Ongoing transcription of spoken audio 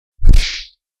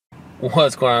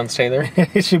What's going on, Taylor?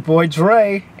 It's your boy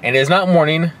Dre. And it's not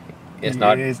morning. It's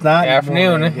not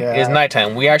afternoon. Morning, yeah. It's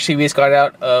nighttime. We just got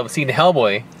out of seeing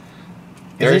Hellboy.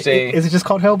 Thursday. Is it just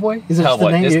called Hellboy? Is it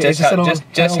Hellboy.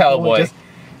 just Hellboy.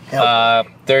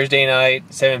 Hellboy. Thursday night,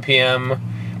 7 p.m.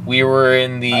 We were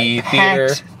in the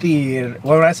theater.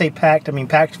 When I say packed, I mean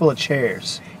packed full of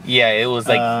chairs. Yeah, it was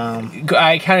like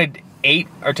I counted 8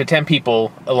 or to 10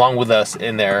 people along with us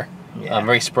in there. Yeah.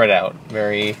 Very spread out.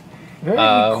 Very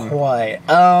quiet.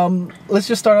 Let's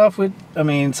just start off with. By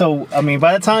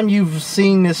the time you've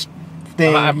seen this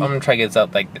thing, I'm gonna try to get this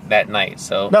out like that night.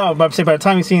 So no, but I'm saying by the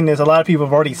time you've seen this, a lot of people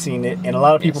have already seen it, and a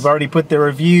lot of people have already put their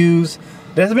reviews.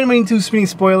 There hasn't been too many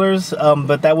spoilers,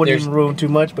 but that wouldn't even ruin too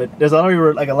much. But there's already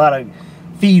a lot of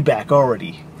feedback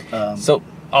already. So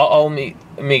I'll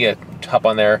hop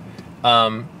on there.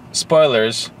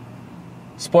 Spoilers.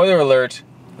 Spoiler alert.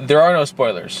 There are no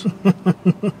spoilers.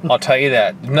 I'll tell you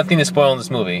that. There's nothing to spoil in this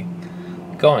movie.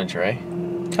 Go on, Trey.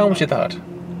 Tell them what you thought.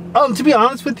 To be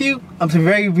honest with you,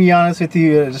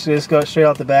 just go straight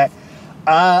off the bat.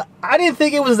 I didn't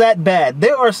think it was that bad.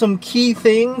 There are some key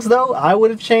things, though, I would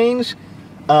have changed.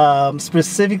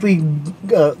 Specifically,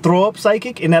 throw up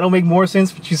psychic, and that'll make more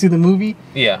sense when you see the movie.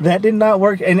 Yeah. That did not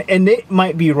work, and it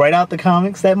might be right out the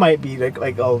comics. That might be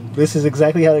like oh, this is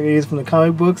exactly how it is from the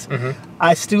comic books. Mm-hmm.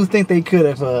 I still think they could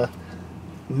have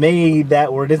made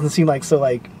that where it doesn't seem like so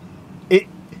like it.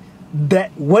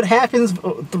 That what happens,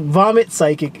 vomit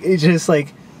psychic, it's just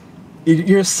like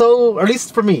you're so, or at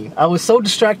least for me, I was so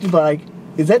distracted by like,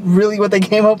 is that really what they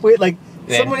came up with? Like,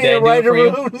 someone in the writer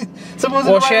room. Someone's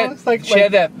in the writer room. She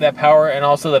had that power, and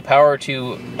also the power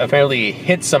to apparently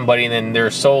hit somebody, and then their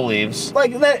soul leaves.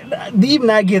 Like that, even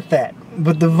I get that,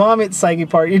 but the vomit psychic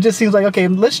part, it just seems like okay,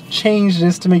 let's change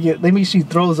this to make it. Maybe she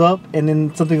throws up, and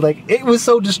then something like it was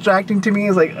so distracting to me.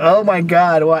 It's like, oh my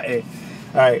god, why?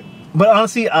 All right, but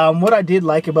honestly, what I did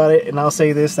like about it, and I'll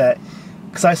say this that.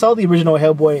 Because I saw the original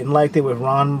Hellboy and liked it with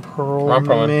Ron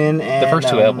Perlman. And, the first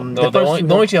two Hellboys.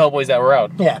 The only two Hellboys that were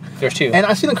out. Yeah. There's 2. And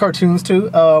I've seen the cartoons too.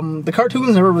 The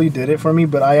cartoons never really did it for me,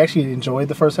 but I actually enjoyed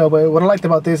the first Hellboy. What I liked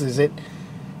about this is it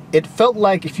felt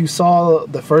like if you saw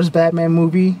the first Batman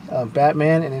movie,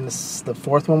 Batman, and then the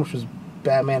fourth one, which was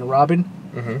Batman and Robin,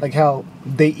 like how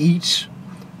they each,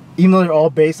 even though they're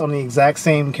all based on the exact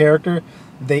same character,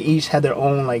 they each had their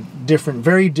own like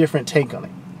very different take on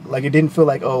it. Like, it didn't feel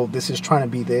like, oh, this is trying to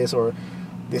be this, or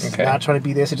this is not trying to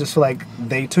be this. It just felt like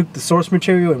they took the source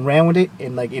material and ran with it,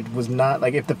 and, like, it was not,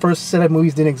 like, if the first set of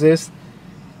movies didn't exist,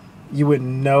 you wouldn't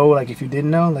know, like, if you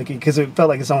didn't know, like, because it felt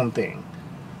like its own thing.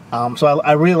 So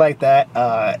I really like that.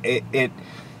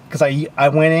 Because I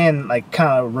went in, like,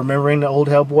 kind of remembering the old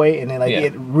Hellboy, and then, like,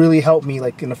 it really helped me,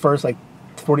 like, in the first, like,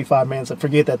 45 minutes, I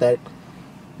forget that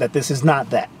this is not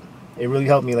that. It really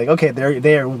helped me. Like, okay,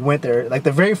 went there. Like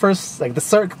the very first, like the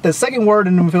second word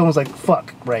in the film was like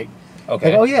 "fuck," right?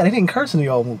 Okay. Like, oh yeah, they didn't curse in the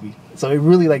old movie, so it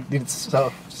really like did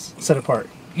set apart.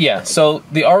 Yeah. So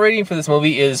the R rating for this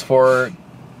movie is for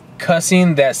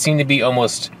cussing that seemed to be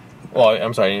almost. Well,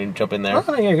 I'm sorry, I didn't jump in there.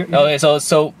 Okay,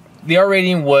 so the R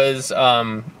rating was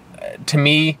to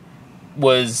me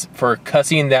was for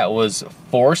cussing that was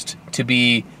forced to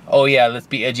be. Oh yeah, let's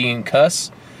be edgy and cuss.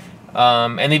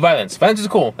 And the violence. Violence is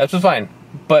cool. That's fine.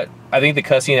 But I think the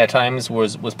cussing at times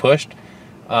was pushed.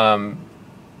 I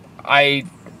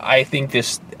think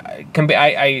this.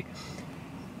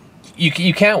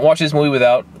 You can't watch this movie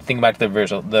without thinking back to the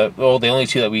original. The only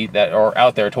two that are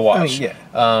out there to watch.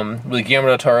 With Guillermo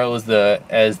del Toro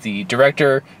as the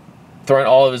director, throwing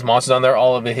all of his monsters on there,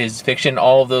 all of his fiction,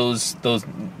 all of those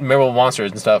memorable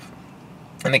monsters and stuff,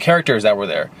 and the characters that were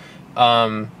there.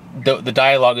 The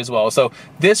dialogue as well. So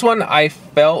this one, I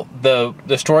felt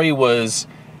the story was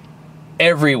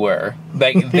everywhere.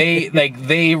 Like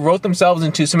they wrote themselves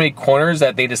into so many corners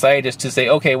that they decided just to say,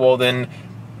 okay, well then,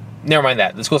 never mind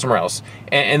that. Let's go somewhere else.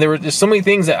 And there were just so many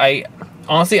things that I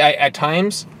honestly, at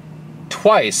times,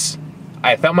 twice,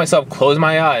 I felt myself close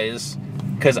my eyes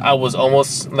because I was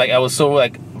almost like I was so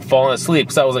like falling asleep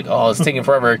because I was like, oh, it's taking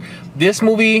forever. This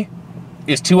movie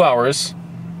is 2 hours.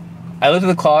 I looked at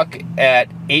the clock at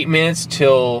 8 minutes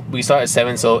till we saw it at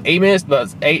 7, so 8 minutes, but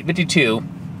 8:52.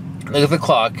 Look at the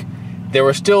clock. There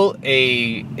was still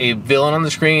a villain on the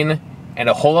screen and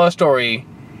a whole lot of story,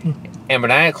 and by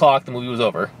 9 o'clock, the movie was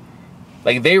over.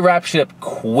 Like, they wrapped shit up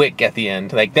quick at the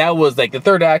end. Like, that was, like, the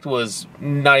third act was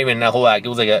not even a whole act. It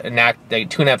was like an act,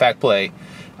 like 2.5 act play.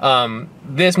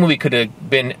 This movie could have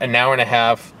been an hour and a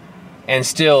half and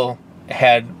still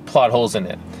had plot holes in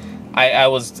it. I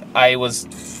was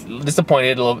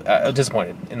disappointed,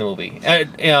 disappointed in the movie.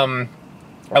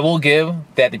 I will give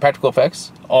that the practical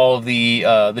effects, all of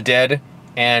the dead,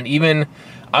 and even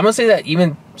I'm gonna say that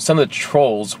even some of the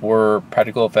trolls were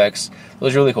practical effects. It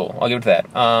was really cool. I'll give it to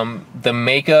that. The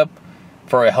makeup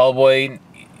for a Hellboy,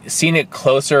 seeing it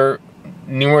closer,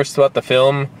 numerous throughout the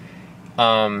film,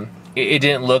 it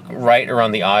didn't look right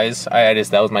around the eyes.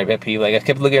 That was my pet peeve. Like I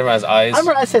kept looking around his eyes. I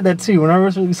remember I said that too.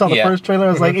 Whenever we saw the first trailer,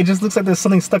 I was like, it just looks like there's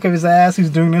something stuck in his ass. He's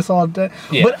doing this all day.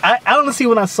 Yeah. But I honestly,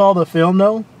 when I saw the film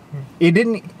though, it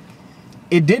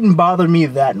didn't bother me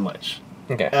that much.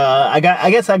 Okay. I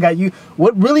guess I got you.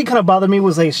 What really kind of bothered me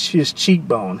was like his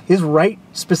cheekbone, his right,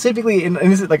 specifically, and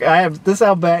this is like this is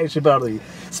how bad it should bother you.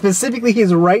 Specifically,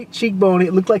 his right cheekbone.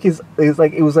 It looked like it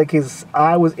was like his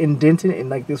eye was indented and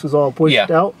like this was all pushed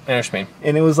out. I understand.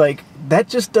 And it was like that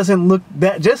just doesn't look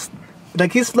just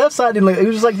like his left side didn't look. It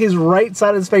was just like his right side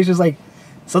of his face was like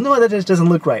something like that just doesn't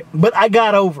look right. But I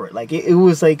got over it. Like it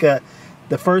was like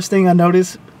the first thing I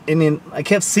noticed, and then I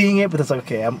kept seeing it, but it's like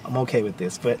okay, I'm okay with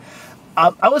this, but.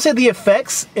 I would say the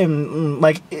effects and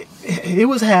like it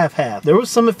was half. There was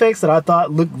some effects that I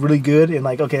thought looked really good and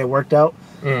like okay, it worked out.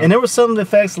 And there were some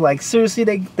effects like seriously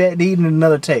that needed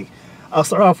another take. I'll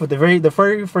start off with the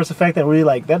very first effect that really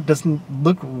like that doesn't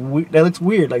look that looks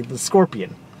weird, like the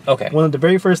scorpion. Okay. One of the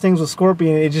very first things was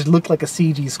scorpion. It just looked like a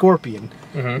CG scorpion.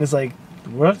 And it's like,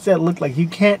 what does that look like? You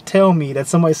can't tell me that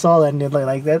somebody saw that and they're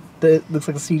like that looks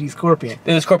like a CG scorpion.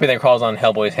 There's a scorpion that crawls on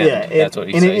Hellboy's head. Yeah, that's what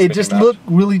he said. And it just looked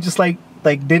really just like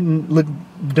didn't look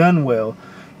done well.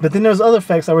 But then there's other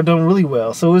effects that were done really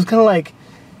well. So it was kind of like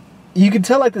you could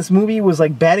tell like this movie was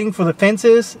like batting for the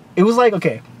fences. It was like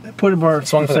okay, put it more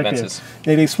swung for the fences.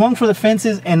 They swung for the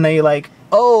fences and they like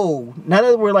now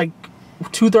that we're like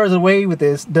 2/3 of the way with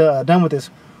this done with this,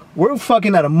 we're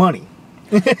fucking out of money.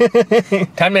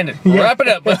 Time ended. Wrap it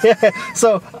up.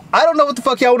 So I don't know what the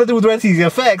fuck y'all want to do with the rest of these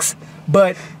effects,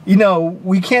 but you know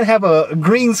we can't have a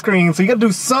green screen, so you got to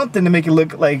do something to make it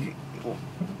look like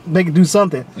do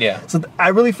something. Yeah. So I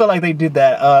really felt like they did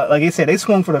that. Like I said, they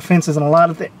swung for the fences in a lot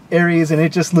of the areas, and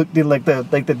it just looked like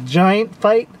the giant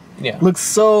fight. Yeah. Looked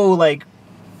so like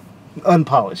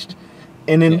unpolished,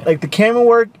 and then like the camera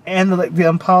work and the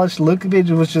unpolished look of it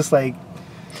was just like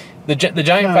the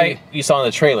giant fight you saw in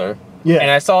the trailer. Yeah,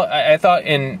 and I thought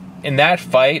in that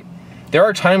fight, there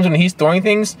are times when he's throwing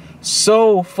things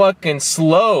so fucking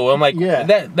slow. I'm like,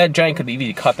 that giant could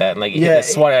easily cut that and like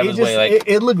swat out of his way. Like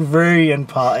it looked very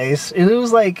unpolished. It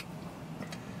was like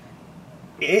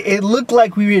it looked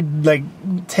like we had like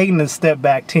taken a step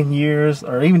back 10 years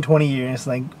or even 20 years.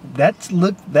 Like that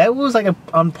was like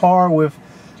on par with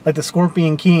like the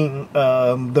Scorpion King,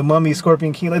 the Mummy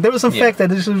Scorpion King. Like there was some effects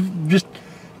that just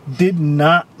did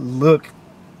not look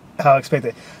how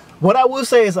expected. What I will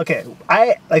say is, okay,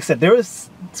 like I said,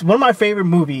 one of my favorite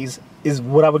movies is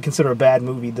what I would consider a bad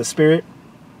movie, The Spirit.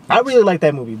 I really like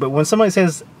that movie, but when somebody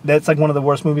says that's like one of the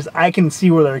worst movies, I can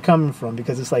see where they're coming from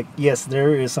because it's like, yes,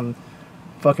 there is some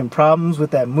fucking problems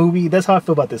with that movie. That's how I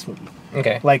feel about this movie.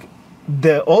 Okay. Like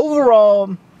the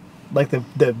overall, like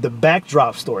the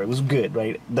backdrop story was good,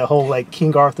 right? The whole like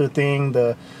King Arthur thing,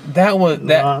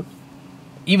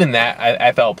 even that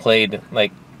I felt played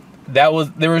like. There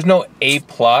was no A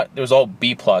plot. There was all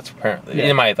B plots apparently.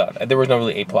 In my thought, there was no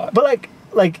really A plot. But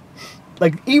like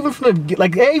even from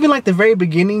the very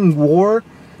beginning war,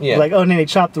 like and then they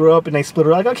chopped her up and they split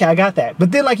her. Like okay, I got that.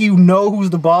 But then like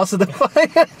who's the boss of the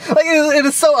fight? Like it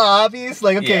is so obvious.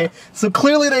 Like okay, so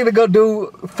clearly they're gonna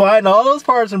go find all those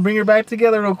parts and bring her back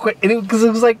together real quick. And because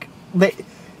it was like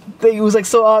it was like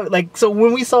so obvious. Like so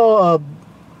when we saw.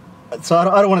 So I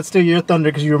don't want to steal your thunder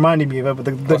because you reminded me of it, but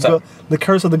the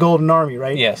Curse of the Golden Army,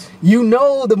 right? Yes. You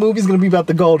know the movie's going to be about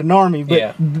the Golden Army,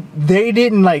 but they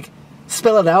didn't like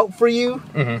spell it out for you.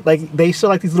 Like they show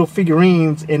like these little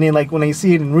figurines, and then like when they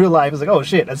see it in real life, it's like, oh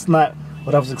shit, that's not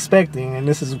what I was expecting, and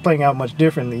this is playing out much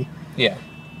differently. Yeah.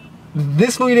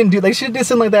 This movie didn't do. They should have did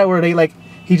something like that where they like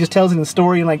he just tells it in the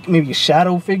story and like maybe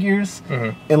shadow figures,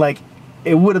 and like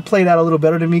it would have played out a little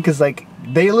better to me because like.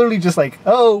 They literally just like,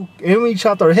 and we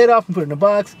chopped her head off and put it in a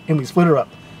box, and we split her up.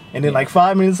 And then like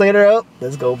 5 minutes later,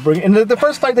 let's go bring it. And the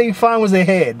first fight that you find was the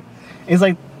head. It's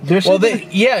like,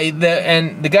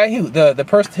 the guy who, the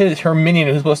person, her minion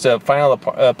who's supposed to find all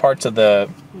the parts of the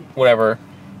whatever,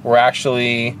 were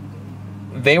actually,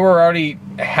 they were already,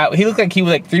 he looked like he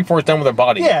was like 3/4 done with her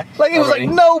body. Yeah, like it was like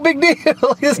no big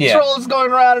deal. His trolls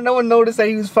going around and no one noticed that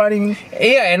he was fighting.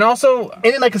 Yeah, and also, and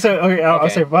then like I said, I'll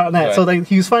say about that. So like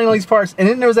he was finding all these parts, and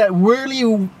then there was that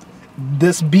really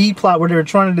this B plot where they were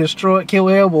trying to kill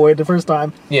Hellboy the first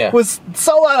time. Yeah, was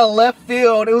so out of left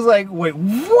field. It was like, wait,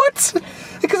 what?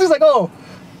 Because it was like,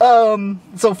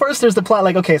 so first there's the plot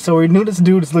like, okay, so we knew this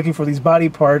dude is looking for these body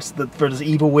parts for this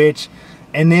evil witch.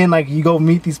 And then, like, you go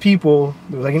meet these people,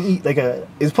 like it's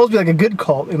supposed to be like a good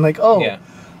cult, and like,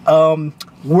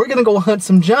 we're gonna go hunt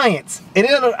some giants, and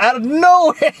then out of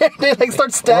nowhere they like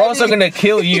start stabbing. We're also gonna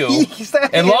kill you,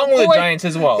 along with the giants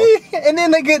as well. And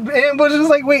then they get ambushed. It's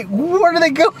like, wait, where do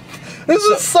they go? This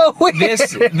is so weird.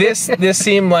 This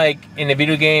seemed like in a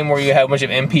video game where you have a bunch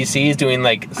of NPCs doing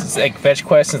like fetch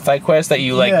quests and side quests that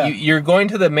you like. You're going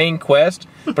to the main quest,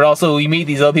 but also you meet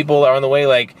these other people that are on the way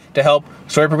like to help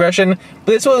story progression.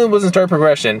 But this one wasn't story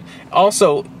progression.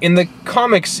 Also, in the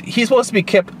comics, he's supposed to be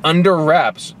kept under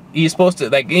wraps. He's supposed to,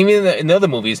 like, even in the other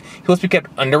movies, he's supposed to be kept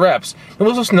under wraps.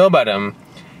 Nobody's supposed to know about him.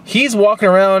 He's walking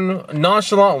around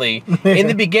nonchalantly in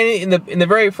the beginning, in the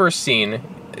very first scene.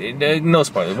 No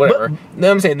spoilers, whatever.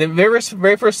 No, I'm saying the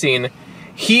very first scene,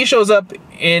 he shows up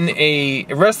in a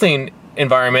wrestling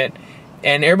environment,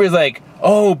 and everybody's like,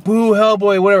 "Oh, boo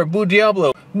Hellboy, whatever, boo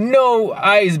Diablo." No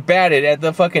eyes batted at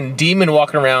the fucking demon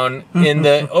walking around in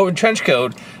the trench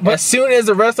coat. But as soon as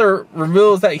the wrestler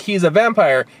reveals that he's a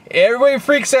vampire, everybody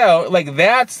freaks out. Like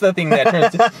that's the thing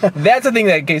that that's the thing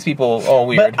that gets people all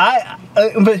weird.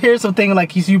 But here's the thing,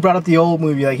 like you brought up the old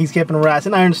movie, like he's keeping rats,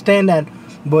 and I understand that.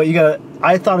 But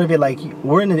I thought of it like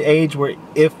we're in an age where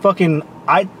if fucking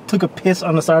I took a piss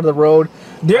on the side of the road,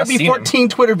 there'd be 14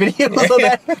 Twitter videos of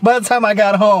that by the time I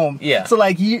got home. Yeah. So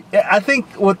like I think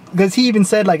because he even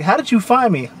said like, how did you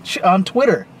find me on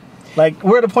Twitter? Like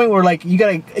we're at a point where like you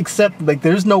gotta accept like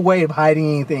there's no way of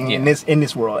hiding anything in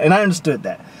this world, and I understood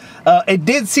that. It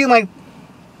did seem like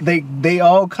they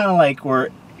all kind of like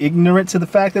were ignorant to the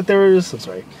fact that there's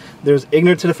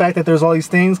ignorant to the fact that there's all these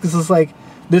things, because it's like.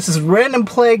 There's this random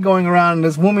plague going around and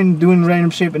this woman doing random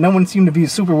shit, but no one seemed to be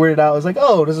super weirded out. It's like,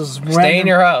 oh, this is random. Stay in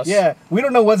your house. Yeah, we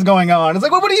don't know what's going on. It's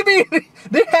like, well, what do you mean?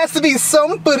 There has to be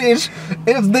some footage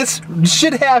of this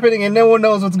shit happening and no one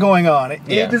knows what's going on.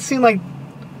 It just seemed like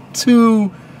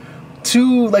too,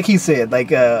 like he said, like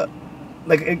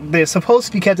they're supposed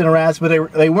to be kept in wraps,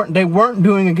 but they weren't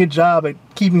doing a good job at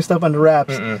keeping stuff under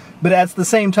wraps. But at the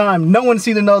same time, no one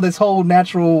seemed to know this whole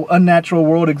unnatural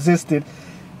world existed.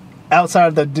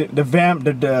 Outside of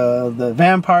the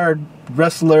vampire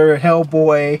wrestler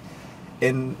Hellboy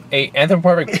and a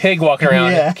anthropomorphic pig walking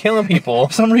around killing people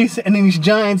for some reason, and then these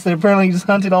giants that apparently just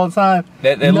hunted all the time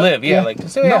that live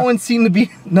like no one seemed to be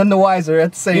none the wiser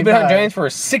at the same time. You've been hunting giants for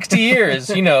 60 years,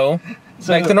 you know. It's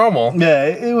like the normal. Yeah,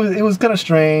 it was kind of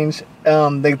strange.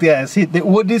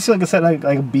 What did seem like I said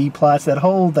like B plots, that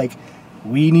whole like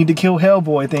we need to kill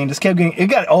Hellboy thing just kept getting, it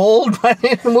got old by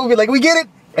the end of the movie. Like we get it.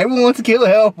 Everyone wants to kill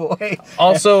Hellboy.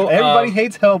 Also, everybody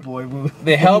hates Hellboy.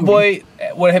 The Hellboy,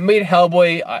 what had made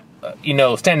Hellboy,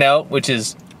 stand out, which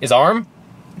is his arm.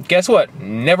 Guess what?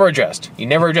 Never addressed. He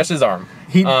never addressed his arm.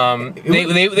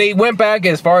 They went back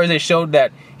as far as they showed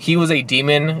that he was a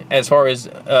demon, as far as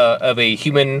of a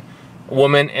human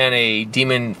woman and a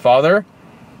demon father.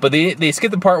 But they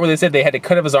skipped the part where they said they had to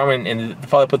cut off his arm and the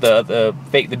father put the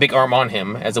big arm on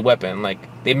him as a weapon. Like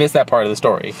they missed that part of the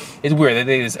story. It's weird that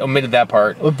they just omitted that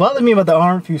part. What bothered me about the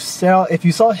arm, if you saw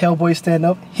Hellboy stand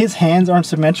up, his hands aren't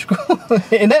symmetrical,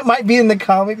 and that might be in the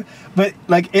comics, but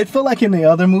like it felt like in the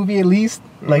other movie at least,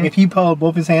 like if he pulled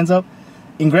both his hands up,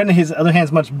 and granted his other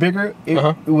hand's much bigger,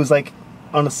 it was like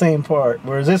on the same part.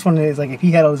 Whereas this one is like if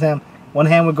he had all his hand. One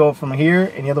hand would go from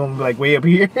here, and the other one would be like way up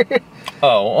here.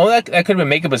 that could have been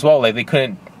makeup as well. Like they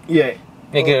couldn't. Yeah.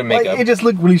 They couldn't make makeup. It just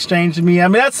looked really strange to me. I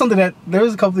mean, that's something that there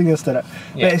was a couple things that stood out.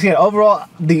 Yeah. But again, overall,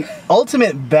 the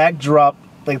ultimate backdrop,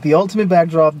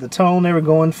 the tone they were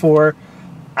going for.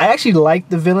 I actually liked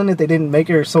the villain that they didn't make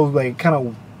her so like kind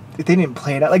of. They didn't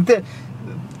play it out like the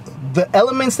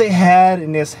elements they had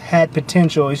in this had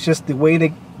potential. It's just the way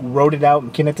they wrote it out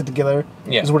and connected together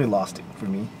is where they lost it for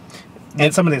me.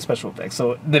 And some of the special effects.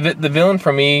 So the villain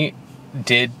for me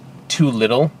did too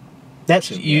little.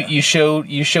 That's you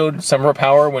showed some of her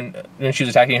power when she was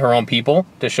attacking her own people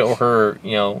to show her,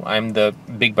 I'm the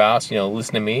big boss,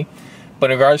 listen to me.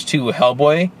 But in regards to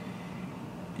Hellboy,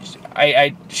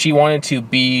 she wanted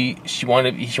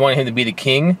him to be the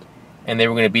king, and they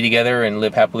were going to be together and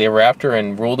live happily ever after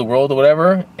and rule the world or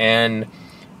whatever. And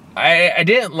I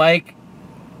didn't like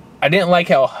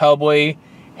how Hellboy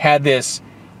had this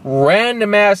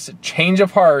random ass change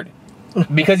of heart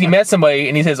because he met somebody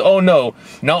and he says, "Oh no,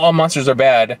 not all monsters are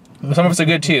bad. Some of us are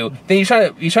good too." Then he's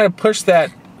trying to push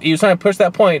that. He was trying to push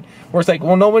that point where it's like,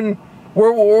 well, no one.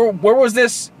 Where was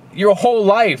this your whole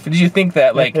life? Did you think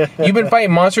that like you've been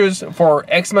fighting monsters for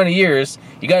X amount of years?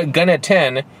 You got a gun at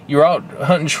 10. You're out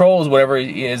hunting trolls, whatever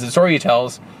is the story he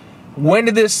tells. When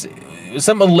did this?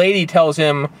 Some lady tells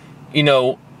him,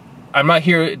 I'm not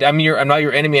here. I'm not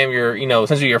your enemy. I'm your,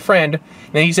 essentially your friend.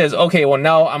 And then he says, okay, well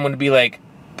now I'm going to be like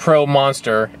pro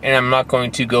monster, and I'm not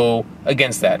going to go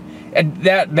against that. And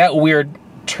that weird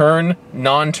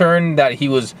non-turn that he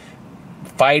was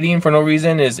fighting for no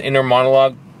reason, his inner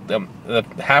monologue, the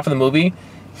half of the movie,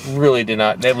 really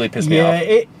pissed me off.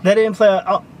 Yeah, that didn't play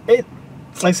out.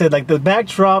 Like I said, like the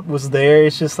backdrop was there.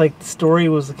 It's just like the story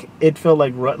was. It felt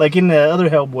like in the other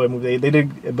Hellboy movie, they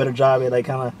did a better job at like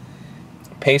kind of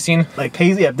pacing. Like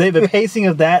pacing, yeah. The pacing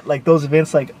of that, like those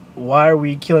events, like why are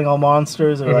we killing all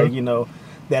monsters, or like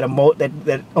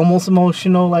that almost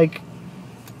emotional like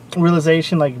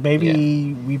realization, like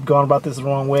maybe we've gone about this the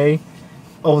wrong way.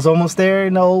 Oh, it was almost there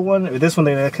in the old one. This one,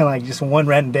 they're kind of like just one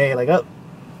random day, like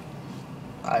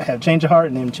I have changed of heart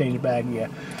and then change back. Yeah.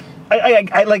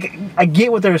 I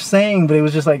get what they're saying, but it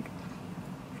was just like,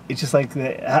 it's just like,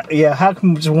 how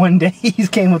come just one day he's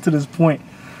came up to this point?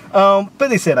 But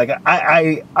they said, like,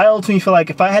 I ultimately feel like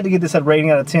if I had to give this a rating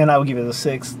out of 10, I would give it a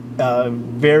 6.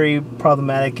 Very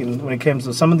problematic, and when it comes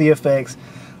to some of the effects,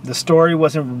 the story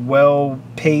wasn't well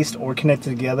paced or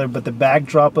connected together, but the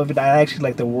backdrop of it, I actually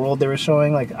liked the world they were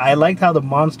showing. Like, I liked how the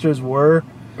monsters were.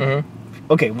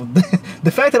 Okay, well,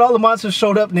 the fact that all the monsters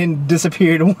showed up and then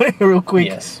disappeared away real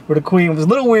quick for the Queen was a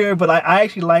little weird, but I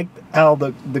actually liked how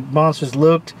the monsters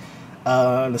looked,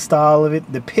 the style of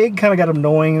it. The pig kind of got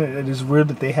annoying. It is weird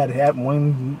that they had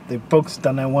they focused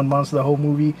on that one monster the whole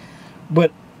movie,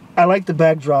 but I liked the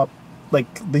backdrop,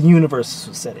 like the universe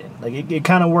was set in. Like it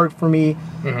kind of worked for me.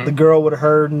 The girl with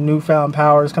her newfound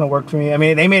powers kind of worked for me. I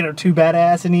mean, they made her too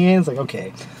badass in the end. It's like,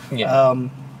 okay. Yeah.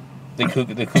 The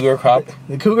cougar cop.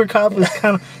 The cougar cop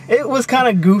was kind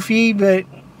of goofy, but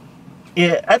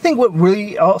yeah, I think what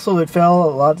really also it fell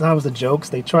a lot of times the jokes.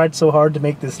 They tried so hard to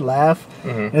make this laugh,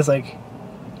 and it's like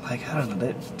I don't know,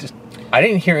 that just. I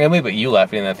didn't hear anybody but you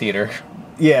laughing in that theater.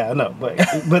 Yeah, I know, but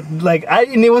like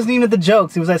and it wasn't even the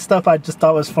jokes. It was that stuff I just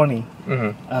thought was funny.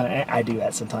 I do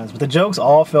that sometimes, but the jokes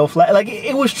all fell flat. Like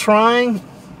it was trying,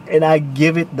 and I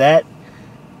give it that.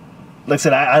 Like I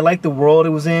said, I like the world it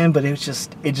was in, but it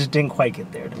just didn't quite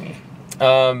get there to me.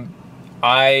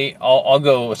 I'll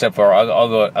go a step forward.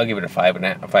 I'll give it a 5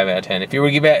 out of 10. If you were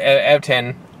to give it out of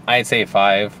 10, I'd say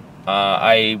 5.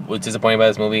 I was disappointed by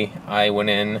this movie. I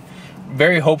went in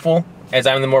very hopeful, as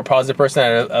I'm the more positive person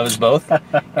out of us both.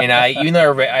 And even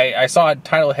though I saw a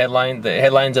title headline, the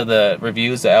headlines of the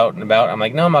reviews out and about, I'm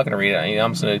like, no, I'm not going to read it.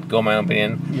 I'm just going to go my own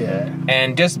opinion. Yeah.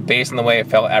 And just based on the way it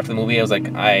felt after the movie, I was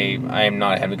like, I'm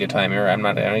not having a good time here. I'm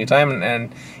not having a good time.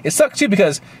 And it sucks too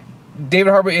because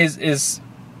David Harbour has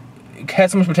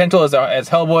so much potential as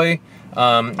Hellboy.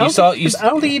 I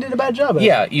don't think he did a bad job at it.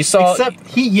 Yeah, you saw... Except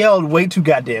he yelled way too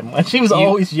goddamn much. He was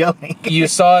always yelling. You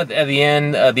saw at the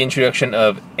end the introduction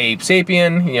of Abe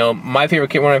Sapien, one of my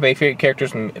favorite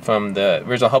characters from the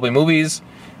original Hellboy movies.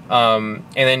 And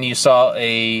then you saw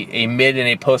a mid and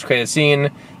a post-credit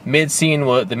scene. Mid-scene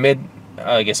was... The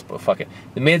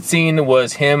mid-scene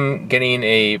was him getting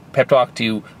a pep talk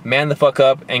to man the fuck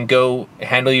up and go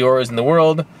handle yours in the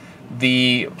world.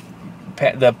 The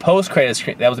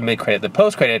post-credit, that was a mid-credit. The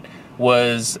post-credit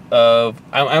was of...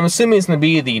 I'm assuming it's going to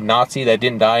be the Nazi that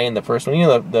didn't die in the first one.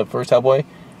 The first Hellboy?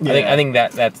 Yeah. I think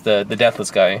that's the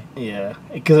deathless guy. Yeah,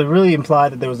 because it really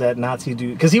implied that there was that Nazi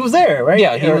dude. Because he was there, right?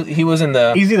 Yeah, he was in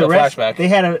the flashback. They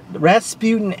had a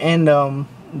Rasputin and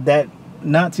that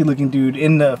Nazi-looking dude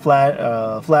in the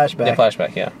flashback. The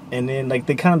flashback, yeah. And then they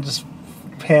kind of just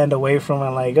panned away from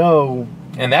it, like, oh...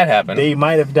 And that happened. They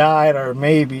might have died, or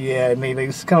maybe, yeah. And they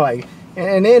was kind of like...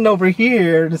 And then over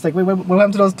here, it's like, wait, what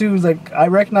happened to those dudes? Like, I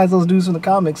recognize those dudes from the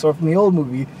comics or from the old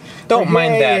movie. Don't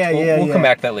mind that. We'll come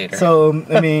back to that later. So,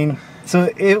 I mean, so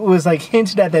it was like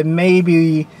hinted at that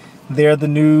maybe they're the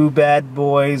new bad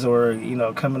boys or,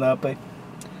 coming up. But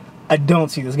I don't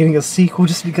see this getting a sequel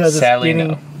just because Sadly, it's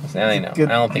getting... no. Sadly, no. I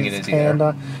don't think it is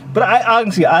either. But I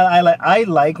honestly, I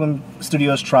like when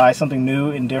studios try something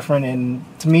new and different. And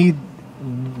to me...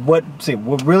 What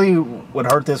really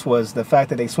hurt this was the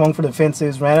fact that they swung for the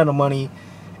fences, ran out of money,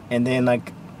 and then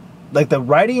like the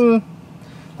writing,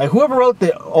 like whoever wrote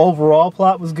the overall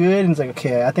plot was good, and it's like,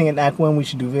 okay, I think in Act 1 we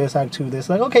should do this, Act 2 this,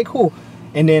 like, okay, cool.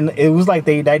 And then it was like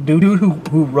that dude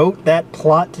who wrote that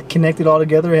plot to connect it all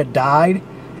together had died,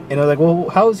 and they're like, well,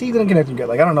 how is he gonna connect it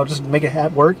together? Like, I don't know, just make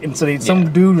it work. And so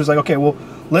some dude was like, okay, well,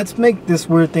 let's make this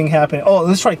weird thing happen. Oh,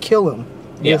 let's try to kill him.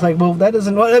 Yeah. It's like, well, that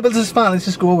doesn't... Well, but it's fine. Let's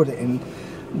just go with it. And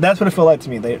that's what it felt like to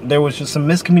me. There was just some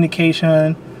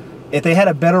miscommunication. If they had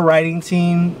a better writing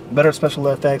team, better special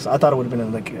effects, I thought it would have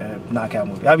been like a knockout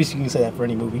movie. Obviously, you can say that for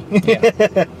any movie.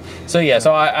 Yeah. So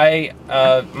I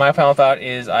my final thought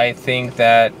is I think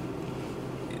that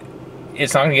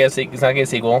it's not going to get a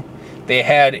sequel. They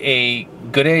had a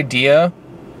good idea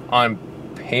on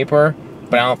paper,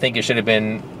 but I don't think it should have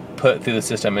been put through the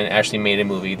system and actually made a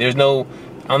movie.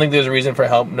 I don't think there's a reason for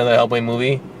another Hellboy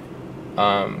movie.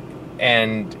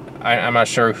 And I'm not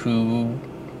sure who.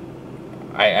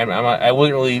 I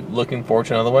wasn't really looking forward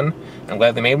to another one. I'm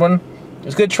glad they made one. It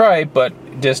was a good try, but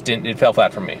just didn't. It fell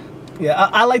flat for me. Yeah,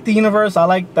 I like the universe. I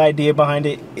like the idea behind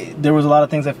it. There was a lot of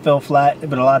things that fell flat,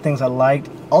 but a lot of things I liked.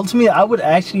 Ultimately, I would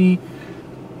actually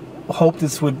hope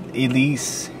this would at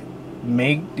least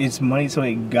make its money so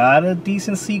it got a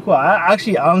decent sequel. I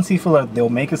actually honestly feel like they'll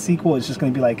make a sequel. It's just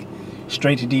going to be like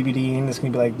straight to DVD, and it's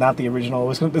going to be like not the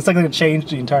original. It's like going to change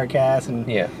the entire cast, and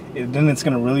then it's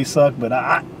going to really suck. But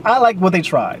I like what they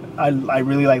tried. I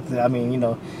really like the. I mean, you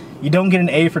know, you don't get an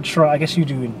A for try. I guess you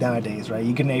do nowadays, right?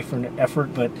 You get an A for an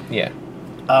effort, but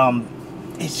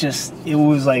it's just it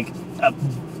was like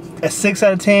a 6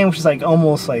 out of 10, which is like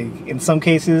almost like in some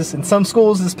cases, in some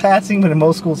schools it's passing, but in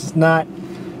most schools it's not.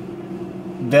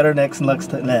 Better better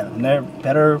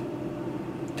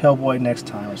Hellboy next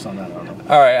time or something. I don't know.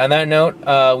 All right. On that note,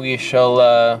 we shall.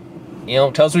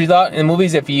 Tell us what you thought in the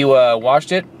movies. If you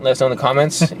watched it, let us know in the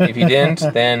comments. If you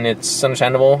didn't, then it's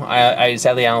understandable.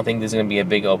 Sadly, I don't think there's going to be a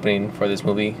big opening for this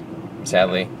movie.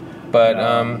 Sadly, but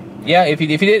yeah, if you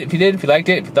liked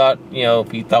it, if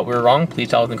you thought we were wrong, please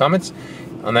tell us in the comments.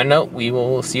 On that note, we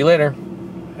will see you later.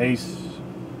 Peace.